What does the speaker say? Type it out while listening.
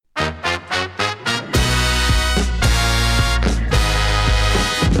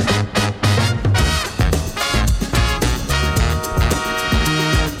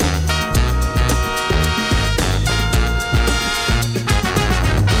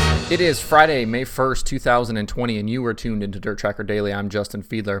It is Friday, May 1st, 2020, and you were tuned into Dirt Tracker Daily. I'm Justin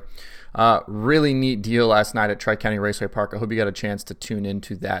Fiedler. Really neat deal last night at Tri-County Raceway Park. I hope you got a chance to tune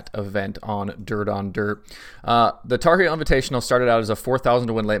into that event on Dirt on Dirt. The Tar Heel Invitational started out as a 4,000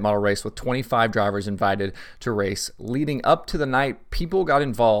 to win late model race with 25 drivers invited to race. Leading up to the night, people got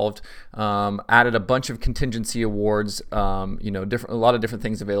involved, added a bunch of contingency awards, a lot of different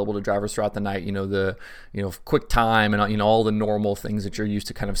things available to drivers throughout the night. Quick time and all the normal things that you're used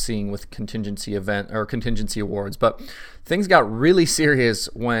to kind of seeing with contingency awards. But things got really serious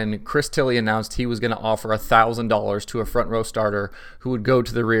when Chris Tilley announced he was going to offer $1,000 to a front row starter who would go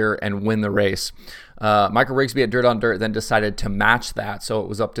to the rear and win the race. Michael Rigsby at Dirt on Dirt then decided to match that, so it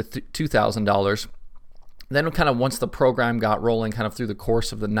was up to $2,000. Then kind of once the program got rolling kind of through the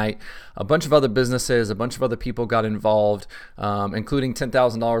course of the night, a bunch of other businesses, a bunch of other people got involved, including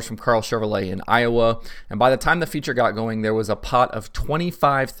 $10,000 from Carl Chevrolet in Iowa. And by the time the feature got going, there was a pot of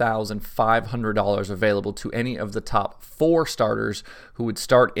 $25,500 available to any of the top 4 starters who would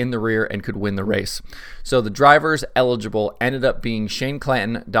start in the rear and could win the race. So the drivers eligible ended up being Shane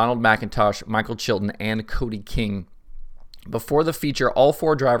Clanton, Donald McIntosh, Michael Chilton, and Cody King. Before the feature, all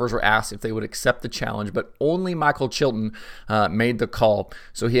 4 drivers were asked if they would accept the challenge, but only Michael Chilton made the call,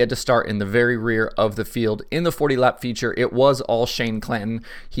 so he had to start in the very rear of the field. In the 40-lap feature, it was all Shane Clanton.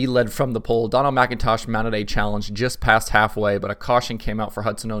 He led from the pole. Donald McIntosh mounted a challenge just past halfway, but a caution came out for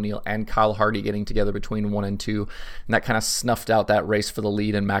Hudson O'Neal and Kyle Hardy getting together between 1 and 2, and that kind of snuffed out that race for the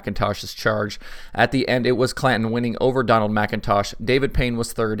lead in McIntosh's charge. At the end, it was Clanton winning over Donald McIntosh. David Payne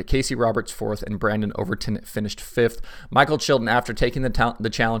was 3rd, Casey Roberts 4th, and Brandon Overton finished 5th. Michael Chilton, after taking the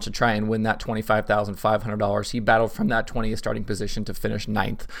challenge to try and win that $25,500, he battled from that 20th starting position to finish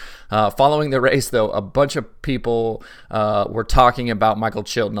 9th. Following the race, though, a bunch of people were talking about Michael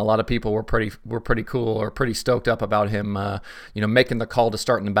Chilton. A lot of people were pretty cool or pretty stoked up about him, making the call to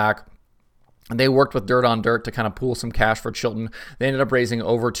start in the back. They worked with Dirt on Dirt to kind of pool some cash for Chilton. They ended up raising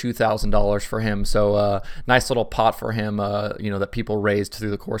over $2,000 for him. So nice little pot for him, that people raised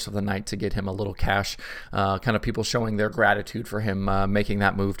through the course of the night to get him a little cash. Kind of people showing their gratitude for him making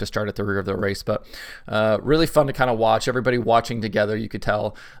that move to start at the rear of the race. But really fun to kind of watch. Everybody watching together, you could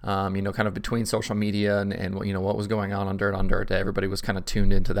tell, kind of between social media and what was going on Dirt on Dirt. Everybody was kind of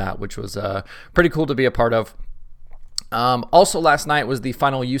tuned into that, which was pretty cool to be a part of. Also last night was the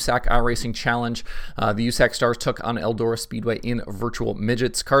final USAC iRacing Challenge. The USAC Stars took on Eldora Speedway in virtual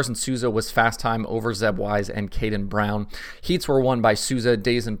midgets. Carson Souza was fast time over Zeb Wise and Caden Brown. Heats were won by Souza,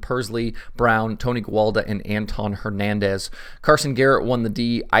 Dazen Persley, Brown, Tony Gualda, and Anton Hernandez. Carson Garrett won the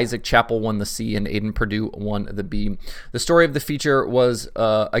D, Isaac Chappell won the C, and Aiden Purdue won the B. The story of the feature was,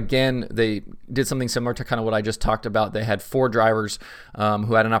 again, they did something similar to kind of what I just talked about. They had 4 drivers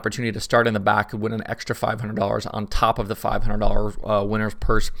who had an opportunity to start in the back, who win an extra $500 on top of the $500 winner's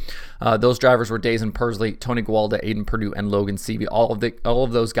purse. Those drivers were Dazen Persley, Tony Gualda, Aiden Purdue, and Logan Seavey. All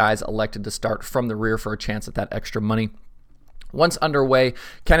of those guys elected to start from the rear for a chance at that extra money. Once underway,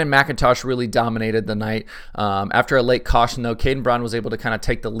 Kenan McIntosh really dominated the night. After a late caution, though, Caden Brown was able to kind of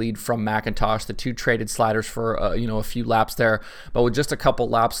take the lead from McIntosh. The 2 traded sliders for a few laps there, but with just a couple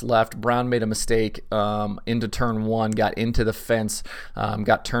laps left, Brown made a mistake into turn 1, got into the fence,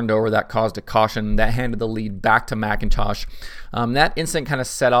 got turned over. That caused a caution. That handed the lead back to McIntosh. That incident kind of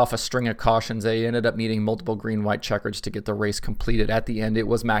set off a string of cautions. They ended up needing multiple green-white checkers to get the race completed. At the end, it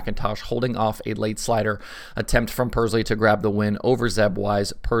was McIntosh holding off a late slider attempt from Persley to grab the win over Zeb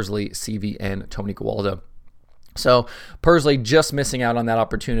Wise, Persley, Seavey, and Tony Gualda. So Persley just missing out on that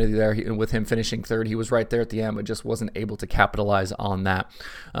opportunity there with him finishing 3rd. He was right there at the end, but just wasn't able to capitalize on that.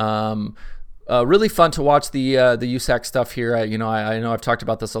 Really fun to watch the USAC stuff here. I know I've talked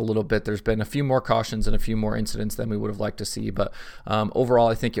about this a little bit. There's been a few more cautions and a few more incidents than we would have liked to see, but overall,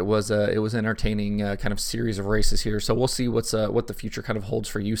 I think it was entertaining kind of series of races here. So we'll see what the future kind of holds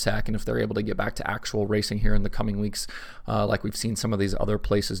for USAC and if they're able to get back to actual racing here in the coming weeks, like we've seen some of these other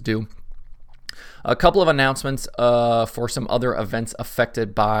places do. A couple of announcements for some other events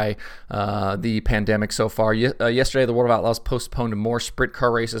affected by the pandemic so far. Yesterday, the World of Outlaws postponed more sprint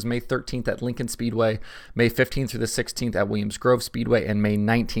car races. May 13th at Lincoln Speedway, May 15th through the 16th at Williams Grove Speedway, and May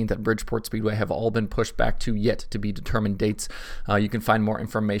 19th at Bridgeport Speedway have all been pushed back to yet to be determined dates. You can find more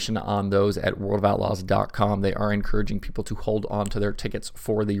information on those at worldofoutlaws.com. They are encouraging people to hold on to their tickets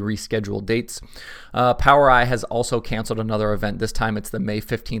for the rescheduled dates. POWRi has also canceled another event. This time it's the May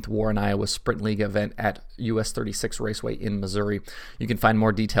 15th Warren, Iowa Sprint League event at US 36 Raceway in Missouri. You can find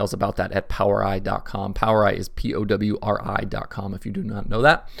more details about that at POWRi.com. POWRi is POWRI.com if you do not know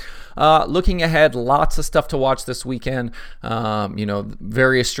that. Looking ahead, lots of stuff to watch this weekend.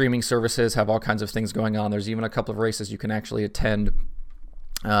 Various streaming services have all kinds of things going on. There's even a couple of races you can actually attend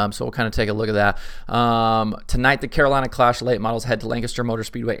So we'll kind of take a look at that. Tonight, the Carolina Clash late models head to Lancaster Motor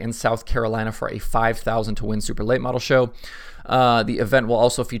Speedway in South Carolina for a 5,000 to win super late model show. The event will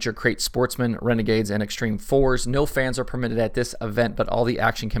also feature Crate Sportsman, Renegades, and Extreme 4s. No fans are permitted at this event, but all the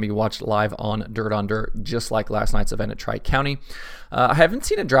action can be watched live on Dirt on Dirt, just like last night's event at Tri-County. I haven't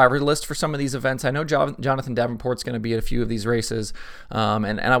seen a driver list for some of these events. I know Jonathan Davenport's going to be at a few of these races,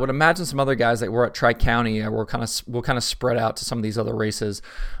 and I would imagine some other guys that were at Tri-County will kind of spread out to some of these other races.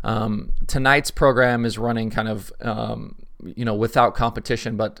 Tonight's program is running kind of without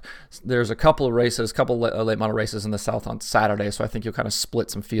competition, but there's a couple of races, late model races in the South on Saturday, so I think you'll kind of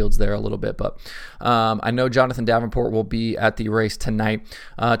split some fields there a little bit. But I know Jonathan Davenport will be at the race tonight.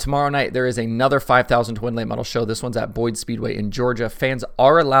 Tomorrow night, there is another 5,000 to win late model show. This one's at Boyd Speedway in Georgia. Fans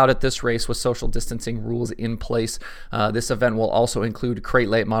are allowed at this race with social distancing rules in place. This event will also include crate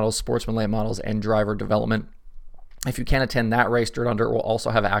late models, sportsman late models, and driver development. If you can attend that race, Dirt on Dirt will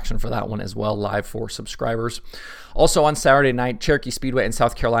also have action for that one as well, live for subscribers. Also on Saturday night, Cherokee Speedway in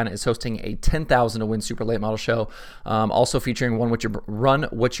South Carolina is hosting a 10,000 to win super late model show, also featuring Run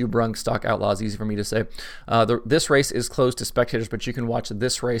What You Brung Stock Outlaws, easy for me to say. This race is closed to spectators, but you can watch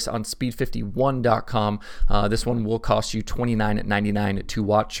this race on speed51.com. This one will cost you $29.99 to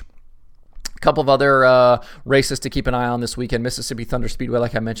watch. Couple of other races to keep an eye on this weekend. Mississippi Thunder Speedway,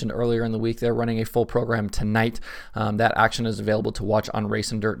 like I mentioned earlier in the week, they're running a full program tonight. That action is available to watch on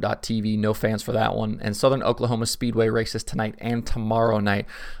racindirt.tv. No fans for that one. And Southern Oklahoma Speedway races tonight and tomorrow night.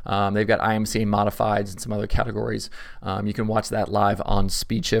 They've got IMCA modifieds and some other categories. You can watch that live on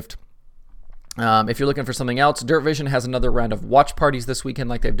SpeedShift. If you're looking for something else, Dirt Vision has another round of watch parties this weekend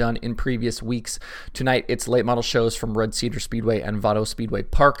like they've done in previous weeks. Tonight, it's late model shows from Red Cedar Speedway and Vado Speedway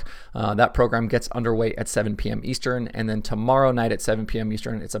Park. That program gets underway at 7 p.m. Eastern. And then tomorrow night at 7 p.m.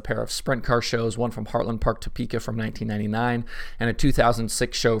 Eastern, it's a pair of sprint car shows, one from Heartland Park Topeka from 1999 and a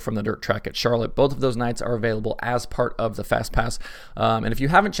 2006 show from the dirt track at Charlotte. Both of those nights are available as part of the Fast Pass. And if you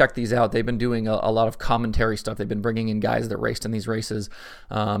haven't checked these out, they've been doing a lot of commentary stuff. They've been bringing in guys that raced in these races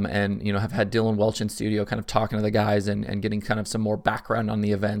and have had Dylan Welch in studio kind of talking to the guys and getting kind of some more background on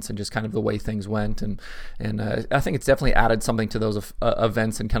the events and just kind of the way things went. And I think it's definitely added something to those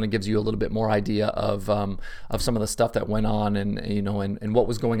events and kind of gives you a little bit more idea of some of the stuff that went on and what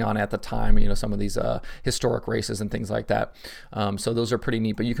was going on at the time, some of these historic races and things like that. So those are pretty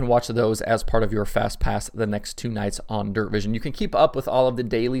neat, but you can watch those as part of your Fast Pass the next 2 nights on Dirt Vision. You can keep up with all of the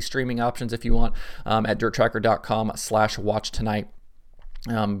daily streaming options if you want at dirttracker.com/watchtonight.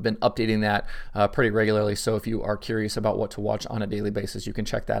 Been updating that pretty regularly, so if you are curious about what to watch on a daily basis, you can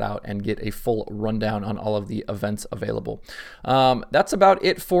check that out and get a full rundown on all of the events available. That's about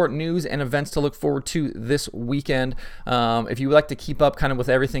it for news and events to look forward to this weekend. If you would like to keep up kind of with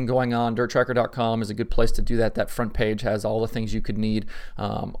everything going on, dirttracker.com is a good place to do that. That front page has all the things you could need,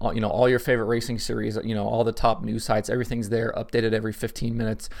 all your favorite racing series, all the top news sites, everything's there, updated every 15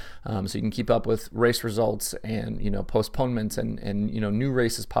 minutes, so you can keep up with race results and postponements and new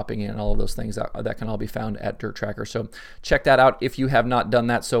races popping in, all of those things that can all be found at Dirt Tracker. So check that out if you have not done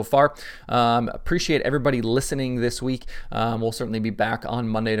that so far. Appreciate everybody listening this week. We'll certainly be back on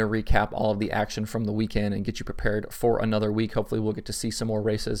Monday to recap all of the action from the weekend and get you prepared for another week. Hopefully we'll get to see some more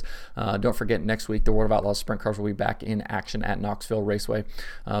races. Don't forget, next week the World of Outlaws Sprint Cars will be back in action at Knoxville Raceway.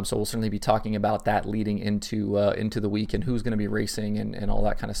 So we'll certainly be talking about that leading into the week and who's going to be racing and all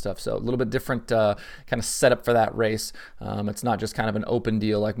that kind of stuff. So a little bit different kind of setup for that race. It's not just kind of an open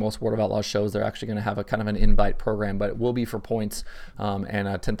deal like most World of Outlaws shows. They're actually going to have a kind of an invite program, but it will be for points and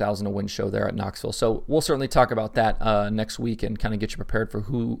a 10,000 to win show there at Knoxville. So we'll certainly talk about that next week and kind of get you prepared for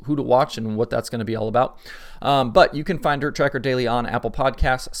who to watch and what that's going to be all about. But you can find Dirt Tracker Daily on Apple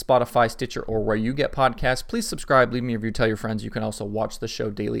Podcasts, Spotify, Stitcher, or where you get podcasts. Please subscribe, leave me a review, tell your friends. You can also watch the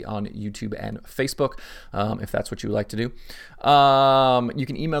show daily on YouTube and Facebook if that's what you would like to do. You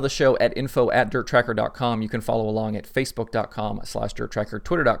can email the show at info@dirttracker.com. You can follow along at facebook.com/dirttracker,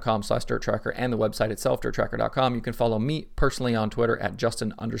 twitter.com/dirttracker, and the website itself, dirttracker.com. You can follow me personally on Twitter at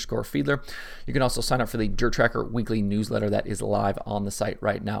Justin_Fiedler. You can also sign up for the Dirt Tracker weekly newsletter that is live on the site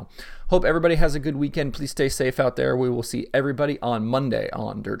right now. Hope everybody has a good weekend. Please stay safe out there. We will see everybody on Monday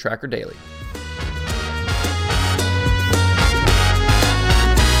on Dirt Tracker Daily.